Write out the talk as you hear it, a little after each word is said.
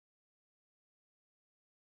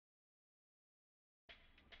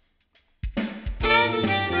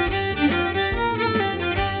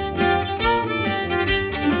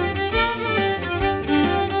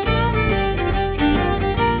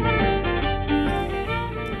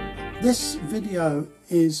This video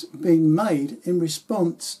is being made in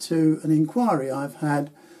response to an inquiry I've had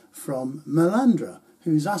from Melandra,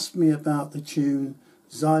 who's asked me about the tune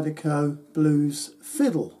Zydeco Blues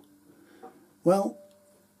Fiddle. Well,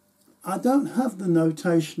 I don't have the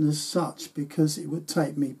notation as such because it would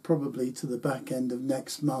take me probably to the back end of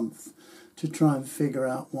next month to try and figure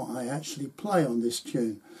out what I actually play on this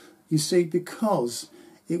tune. You see, because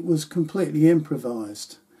it was completely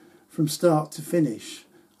improvised from start to finish.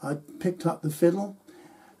 I picked up the fiddle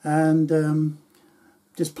and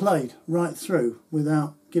just played right through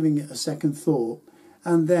without giving it a second thought,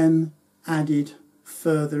 and then added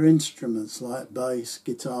further instruments like bass,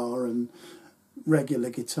 guitar and regular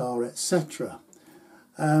guitar, etc.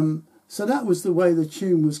 So that was the way the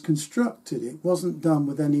tune was constructed. It wasn't done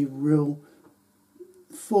with any real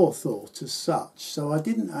forethought as such, so I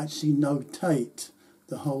didn't actually notate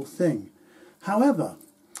the whole thing. However,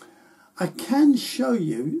 I can show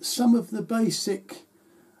you some of the basic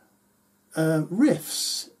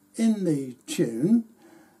riffs in the tune,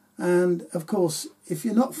 and of course if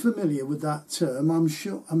you're not familiar with that term, I'm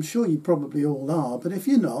sure you probably all are, but if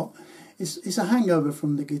you're not, it's a hangover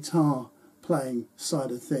from the guitar playing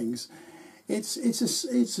side of things. It's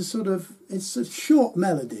short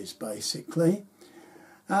melodies basically,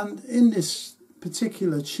 and in this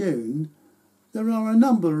particular tune there are a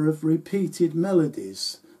number of repeated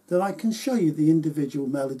melodies that I can show you the individual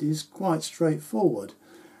melodies quite straightforward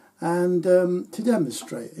and to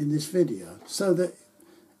demonstrate in this video, so that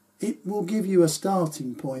it will give you a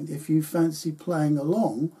starting point if you fancy playing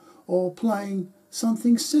along or playing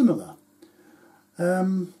something similar.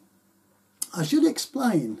 I should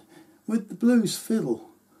explain, with the blues fiddle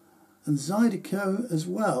and Zydeco as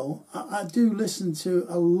well, I do listen to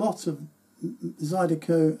a lot of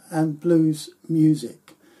Zydeco and blues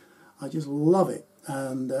music. I just love it.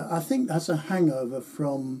 And I think that's a hangover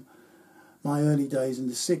from my early days in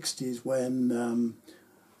the 60s when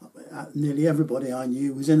nearly everybody I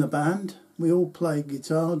knew was in a band. We all played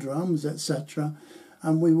guitar, drums, etc.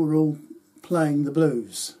 and we were all playing the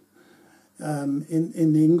blues. In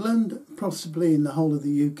England, possibly in the whole of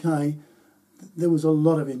the UK, there was a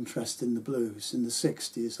lot of interest in the blues in the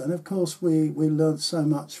 60s. And of course we learnt so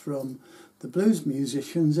much from the blues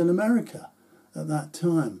musicians in America at that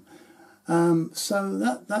time. So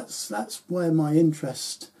that's where my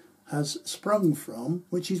interest has sprung from,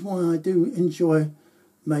 which is why I do enjoy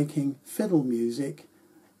making fiddle music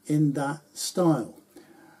in that style.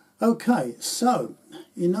 Okay, so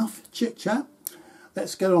enough chit chat,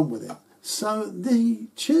 let's get on with it. So you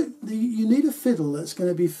need a fiddle that's going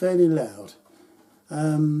to be fairly loud,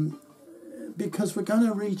 because we're going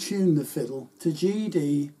to retune the fiddle to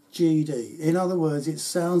GDGD. In other words, it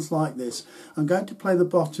sounds like this. I'm going to play the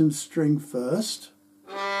bottom string first.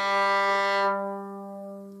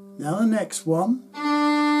 Now the next one,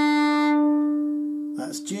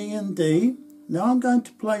 that's G and D. Now I'm going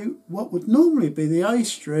to play what would normally be the A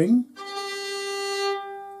string,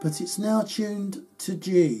 but it's now tuned to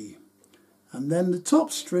G. And then the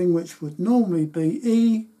top string, which would normally be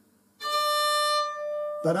E,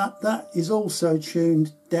 but that is also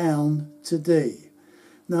tuned down to D.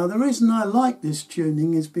 Now the reason I like this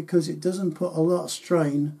tuning is because it doesn't put a lot of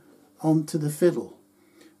strain onto the fiddle,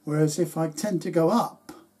 whereas if I tend to go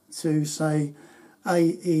up to say A,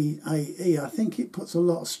 E, I think it puts a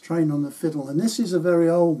lot of strain on the fiddle. And this is a very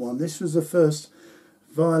old one. This was the first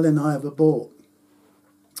violin I ever bought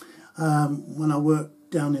when I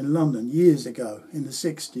worked down in London years ago in the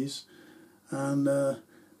 60s, and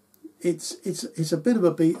it's a bit of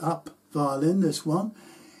a beat up violin, this one.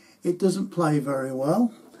 It doesn't play very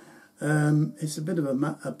well. It's a bit of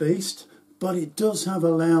a beast, but it does have a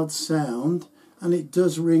loud sound and it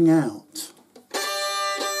does ring out.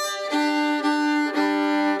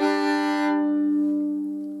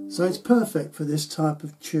 So it's perfect for this type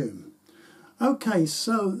of tune. Okay,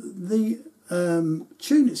 so the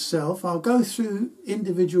tune itself, I'll go through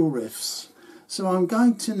individual riffs. So I'm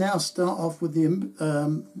going to now start off with the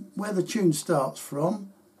where the tune starts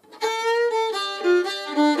from.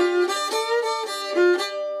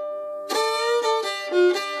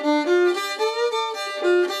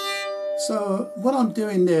 So what I'm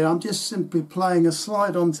doing there, I'm just simply playing a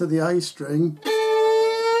slide onto the A string,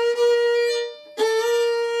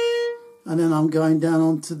 and then I'm going down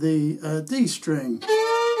onto the D string.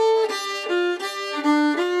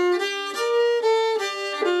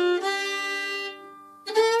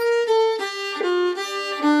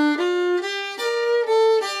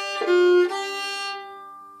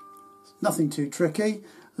 Nothing too tricky.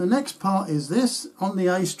 The next part is this on the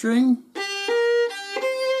A string.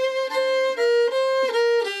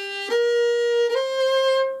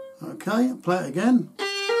 Okay, play it again.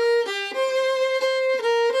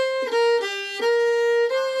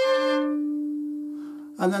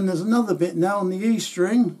 And then there's another bit now on the E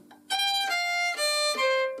string,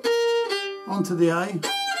 onto the A,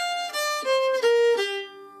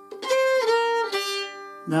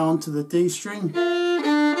 now onto the D string,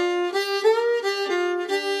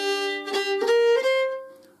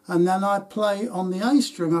 and then I play on the A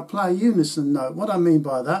string, I play a unison note. What I mean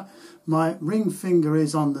by that, my ring finger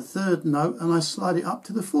is on the 3rd note and I slide it up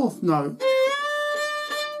to the 4th note,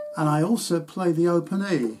 and I also play the open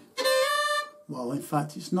E. Well, in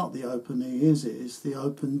fact, it's not the open E, is it? It's the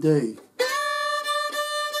open D.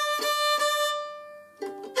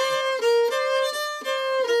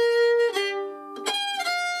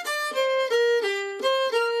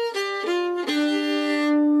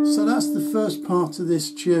 So that's the first part of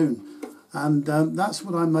this tune, and that's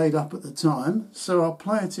what I made up at the time. So I'll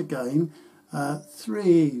play it again.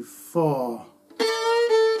 3, 4.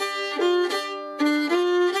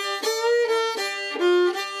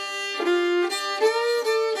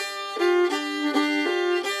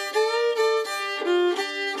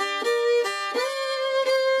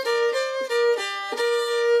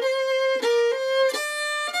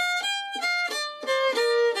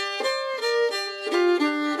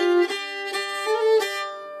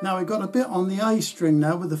 Now we've got a bit on the A string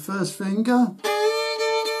now with the 1st finger.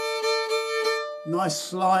 Nice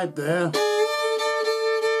slide there.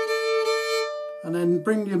 And then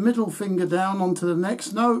bring your middle finger down onto the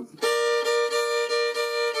next note.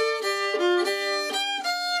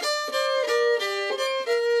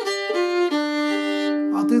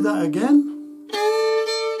 I'll do that again.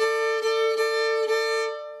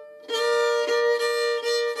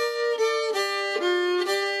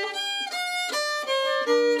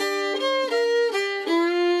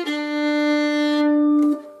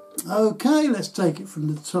 Okay, let's take it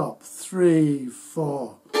from the top. 3,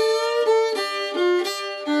 4.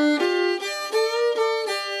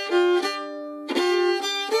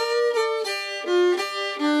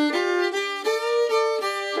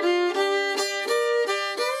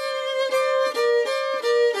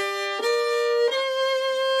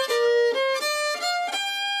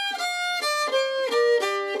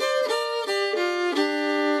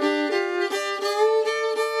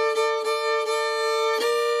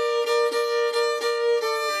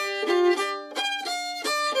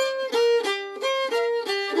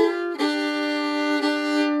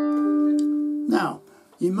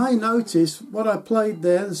 You may notice what I played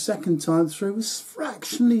there the second time through was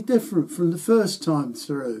fractionally different from the first time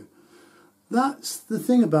through. That's the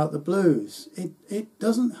thing about the blues. It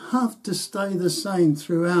doesn't have to stay the same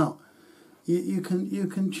throughout. You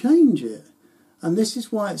can change it. And this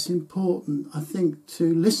is why it's important, I think,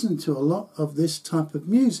 to listen to a lot of this type of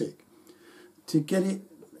music, to get it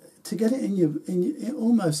in your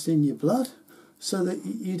almost in your blood, so that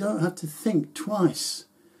you don't have to think twice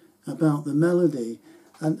about the melody.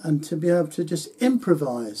 And to be able to just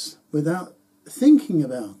improvise without thinking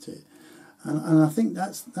about it, and I think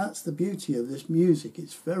that's the beauty of this music.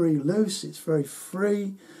 It's very loose, it's very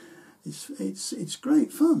free, it's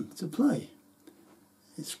great fun to play.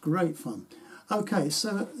 It's great fun. Okay,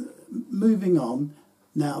 so moving on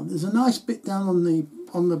now. There's a nice bit down on the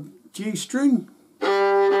G string.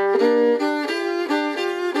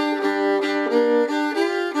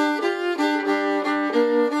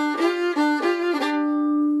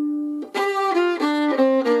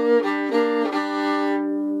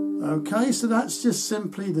 Okay, so that's just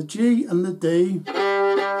simply the G and the D.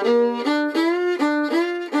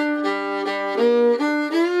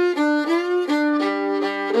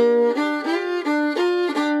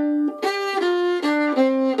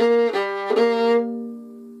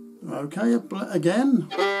 Okay, again.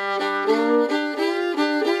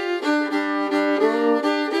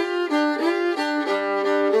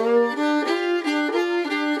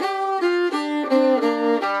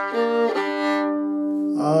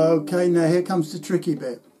 Okay, now here comes the tricky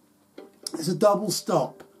bit. It's a double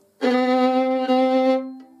stop.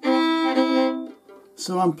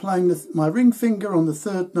 So I'm playing my ring finger on the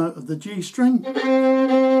 3rd note of the G string,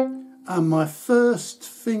 and my 1st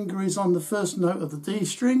finger is on the 1st note of the D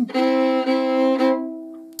string.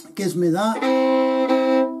 It gives me that.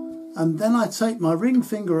 And then I take my ring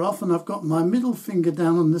finger off and I've got my middle finger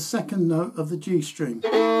down on the 2nd note of the G string.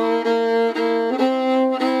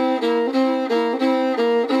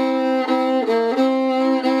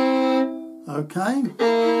 Okay,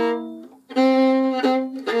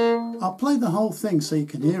 I'll play the whole thing so you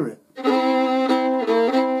can hear it.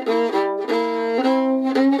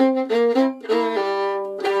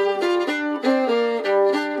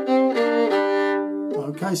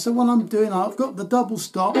 Okay, so what I'm doing, I've got the double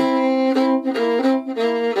stop, then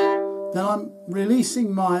I'm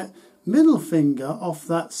releasing my middle finger off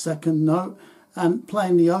that second note and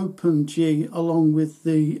playing the open G along with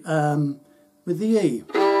the E.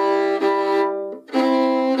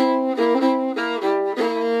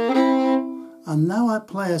 And now I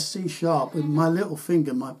play a C sharp with my little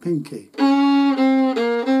finger, my pinky.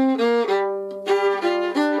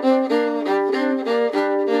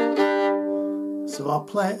 So I'll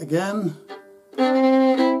play it again.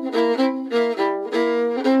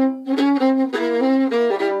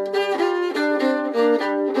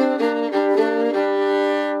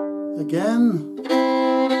 Again.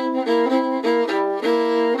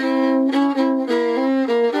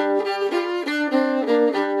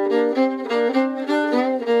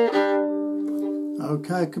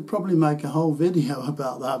 Okay, I could probably make a whole video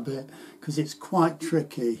about that bit because it's quite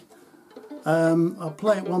tricky. I'll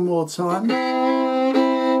play it one more time.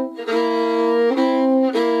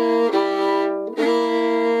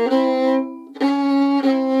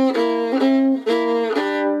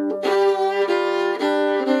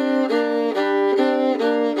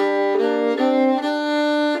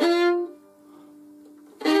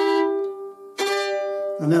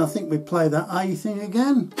 And then I think we play that A thing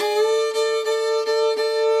again.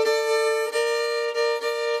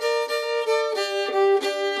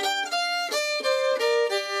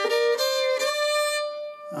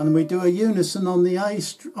 And we do a unison on the A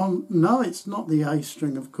string. No, it's not the A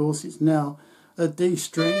string, of course. It's now a D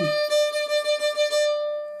string.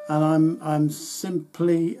 And I'm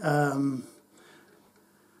simply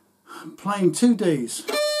playing two Ds.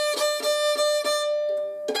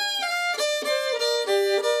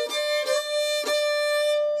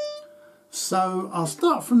 So I'll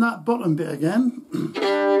start from that bottom bit again.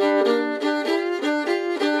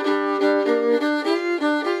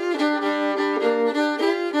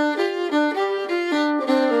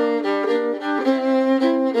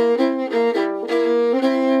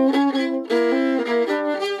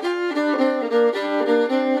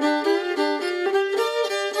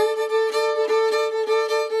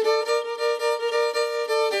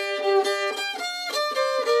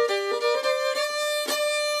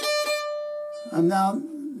 And now,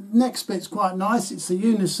 next bit's quite nice. It's a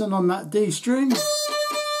unison on that D string.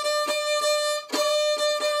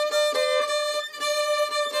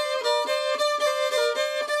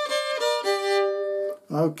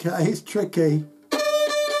 Okay, it's tricky.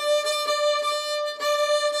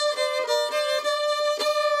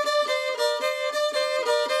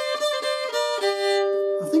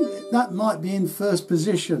 I think that might be in first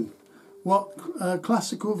position. What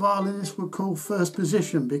classical violinists would call first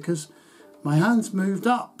position, because my hand's moved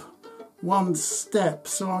up one step,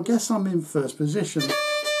 so I guess I'm in first position.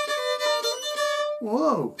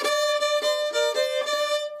 Whoa!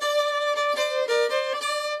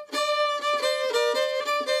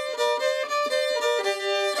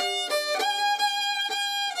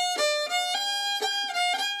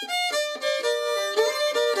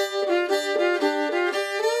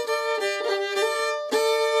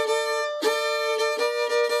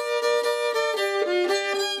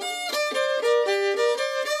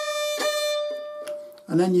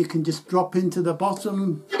 And then you can just drop into the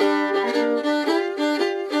bottom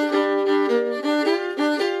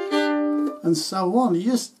and so on. You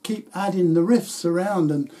just keep adding the riffs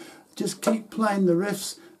around and just keep playing the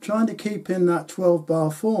riffs, trying to keep in that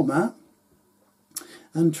 12-bar format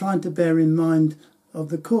and trying to bear in mind of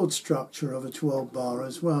the chord structure of a 12-bar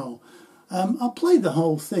as well. I'll play the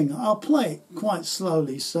whole thing. I'll play it quite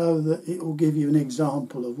slowly so that it will give you an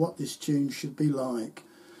example of what this tune should be like.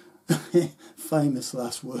 Famous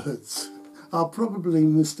last words. I'll probably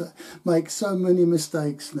make so many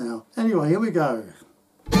mistakes now. Anyway, here we go.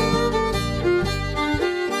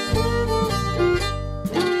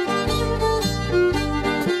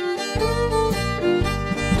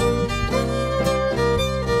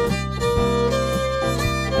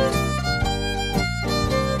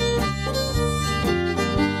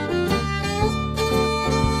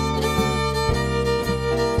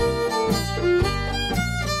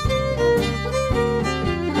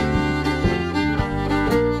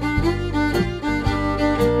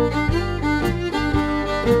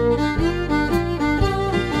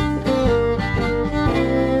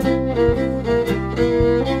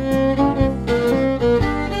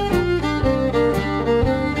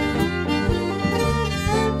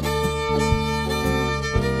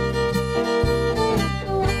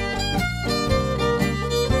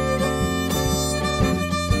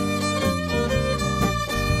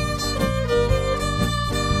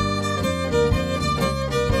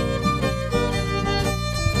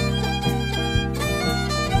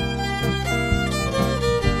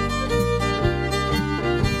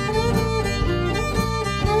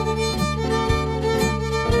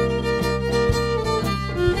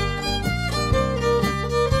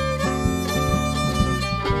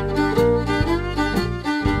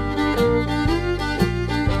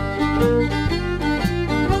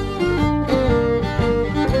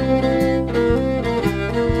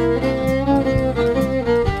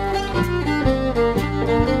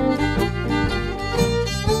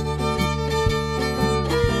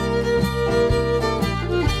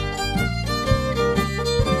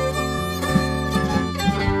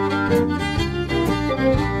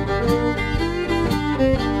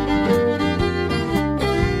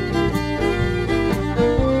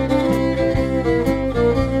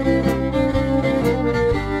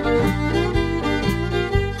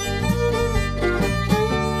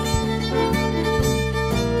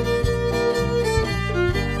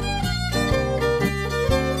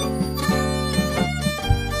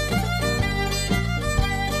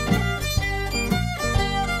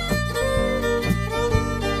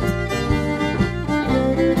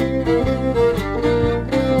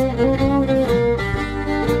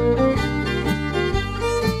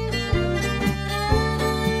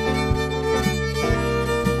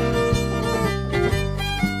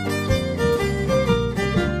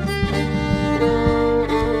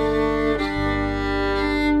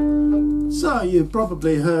 So you've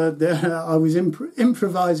probably heard there I was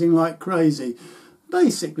improvising like crazy,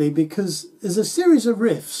 basically because there's a series of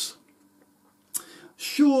riffs,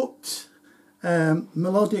 short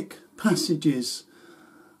melodic passages,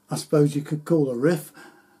 I suppose you could call a riff,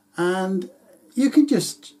 and you can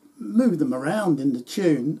just move them around in the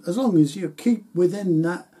tune as long as you keep within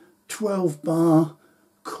that 12-bar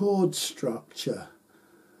chord structure.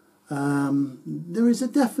 There is a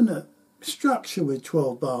definite structure with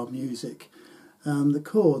 12-bar music. The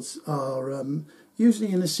chords are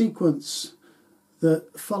usually in a sequence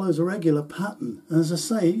that follows a regular pattern. As I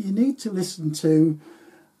say, you need to listen to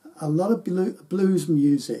a lot of blues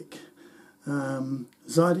music,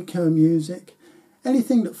 Zydeco music,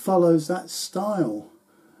 anything that follows that style,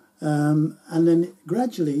 and then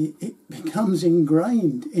gradually it becomes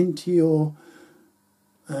ingrained into your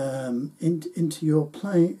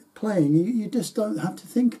playing. You just don't have to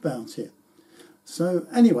think about it. So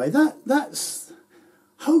anyway, that's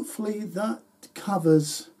hopefully that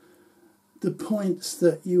covers the points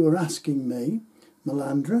that you were asking me,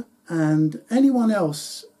 Melandra, and anyone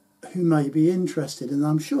else who may be interested, and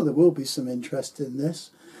I'm sure there will be some interest in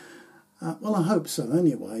this. Well, I hope so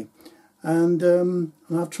anyway. And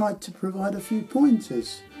I've tried to provide a few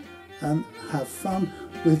pointers. Have fun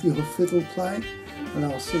with your fiddle playing, and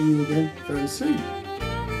I'll see you again very soon.